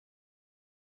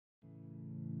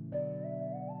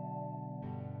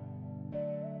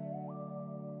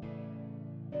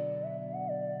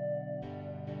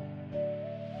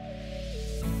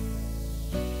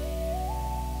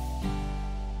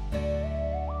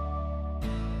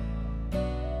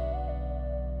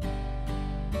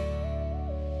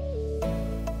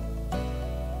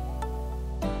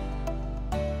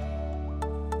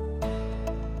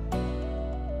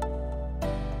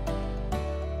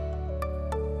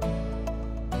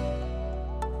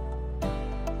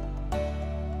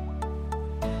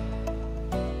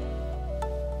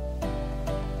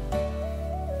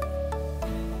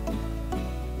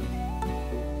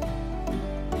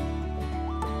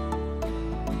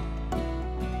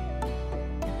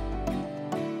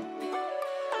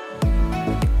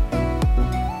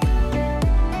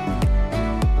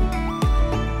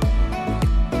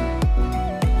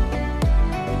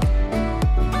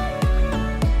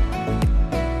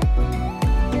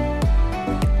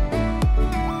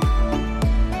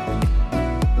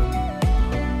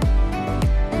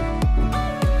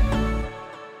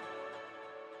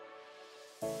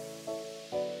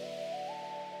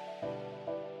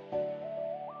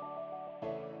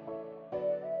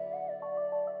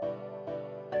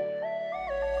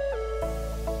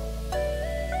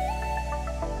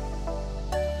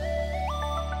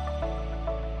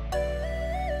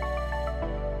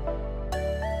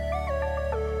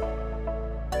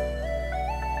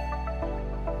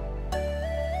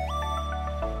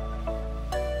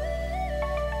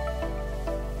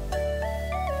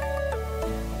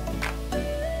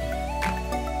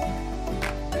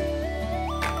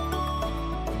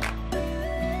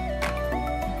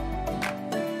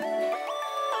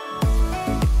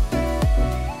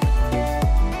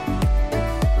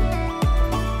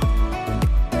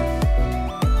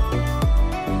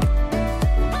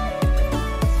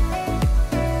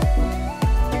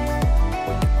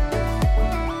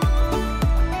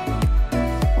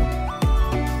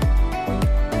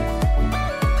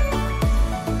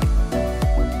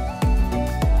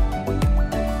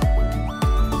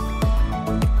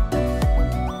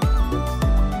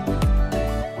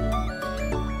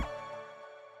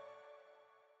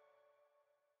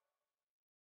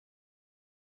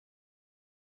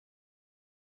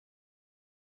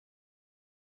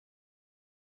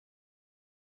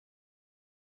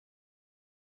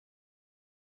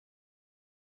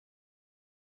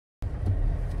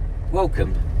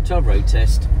Welcome to our road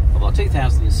test of our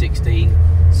 2016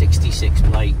 66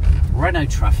 plate Renault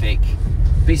Trafic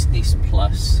Business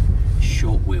Plus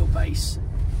short wheelbase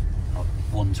of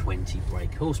 120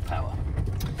 brake horsepower.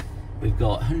 We've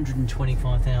got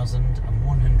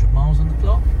 125,100 miles on the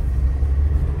clock.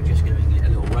 We're just going to get a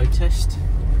little road test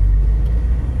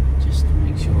just to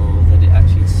make sure that it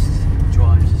actually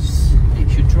drives as it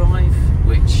should drive,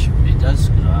 which it does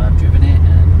because I have driven it,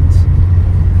 and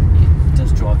it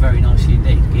does drive very nicely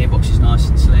indeed. Gearbox is nice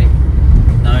and slick,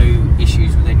 no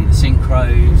issues with any of the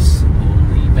synchros, all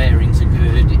the bearings are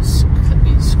good, it's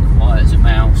quiet as a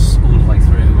mouse all the way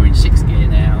through. We're in 6th gear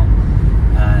now,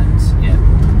 and yeah,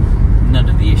 none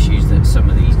of the issues that some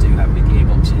of these do have with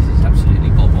gearboxes. It's absolutely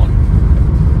bob on.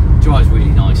 Drives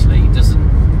really nicely. It doesn't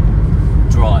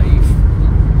drive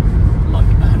like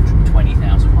a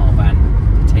 120,000 mile van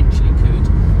potentially could.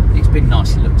 It's been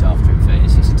nicely looked after, in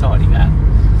fairness. It's a tidy van.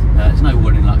 There's no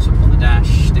warning lights up on the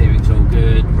dash, steering's all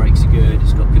good, brakes are good,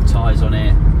 it's got good tyres on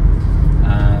it.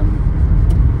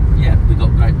 Yeah, we've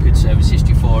got good service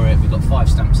history for it. We've got 5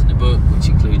 stamps in the book, which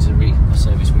includes a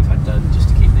service we've had done just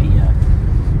to keep the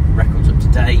records up to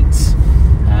date.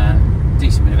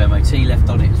 Decent bit of MOT left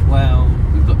on it as well.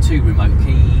 We've got 2 remote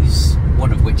keys,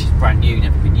 one of which is brand new,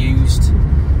 never been used.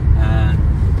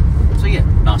 So yeah,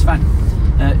 nice van.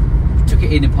 Took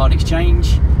it in part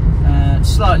exchange.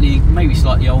 Maybe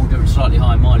slightly older and slightly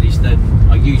higher mileage than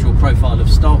our usual profile of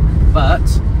stock,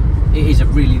 but it is a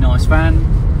really nice van.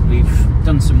 We've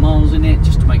done some miles in it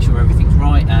just to make sure everything's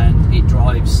right, and it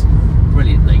drives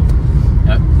brilliantly.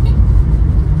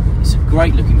 It's a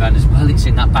great looking van as well. It's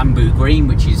in that bamboo green,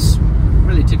 which is a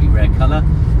relatively rare colour,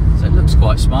 so it looks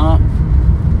quite smart.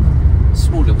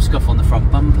 Small little scuff on the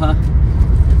front bumper.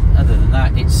 Other than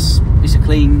that, it's a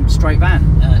clean, straight van.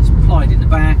 It's applied in the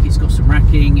back, it's got some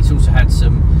racking, it's also had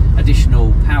some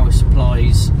additional power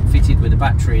supplies fitted with a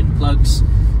battery and plugs.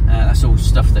 That's all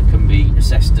stuff that can be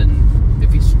assessed, and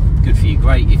if it's good for you,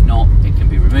 great. If not, it can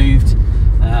be removed.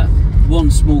 One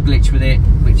small glitch with it,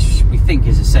 which we think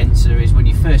is a sensor, is when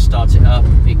you first start it up,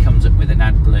 it comes up with an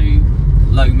AdBlue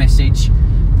low message,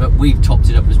 but we've topped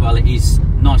it up as well. It is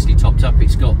nicely topped up.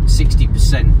 It's got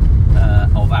 60%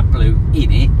 of AdBlue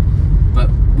in it, but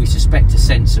we suspect a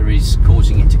sensor is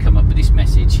causing it to come up with this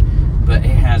message, but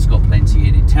it has got plenty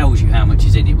in it. It tells you how much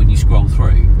is in it when you scroll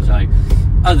through. So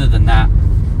other than that,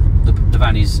 the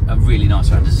van is a really nice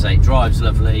van. As I say, it drives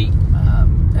lovely,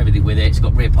 everything with it. It's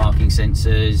got rear parking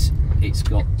sensors, it's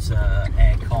got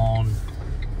aircon,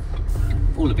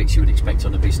 all the bits you would expect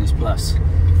on a Business Plus.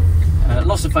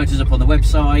 Lots of photos up on the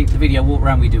website, the video walk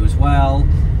around we do as well,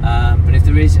 but if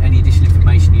there is any additional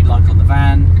information you'd like on the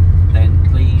van, then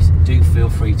please do feel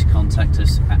free to contact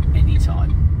us at any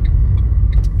time.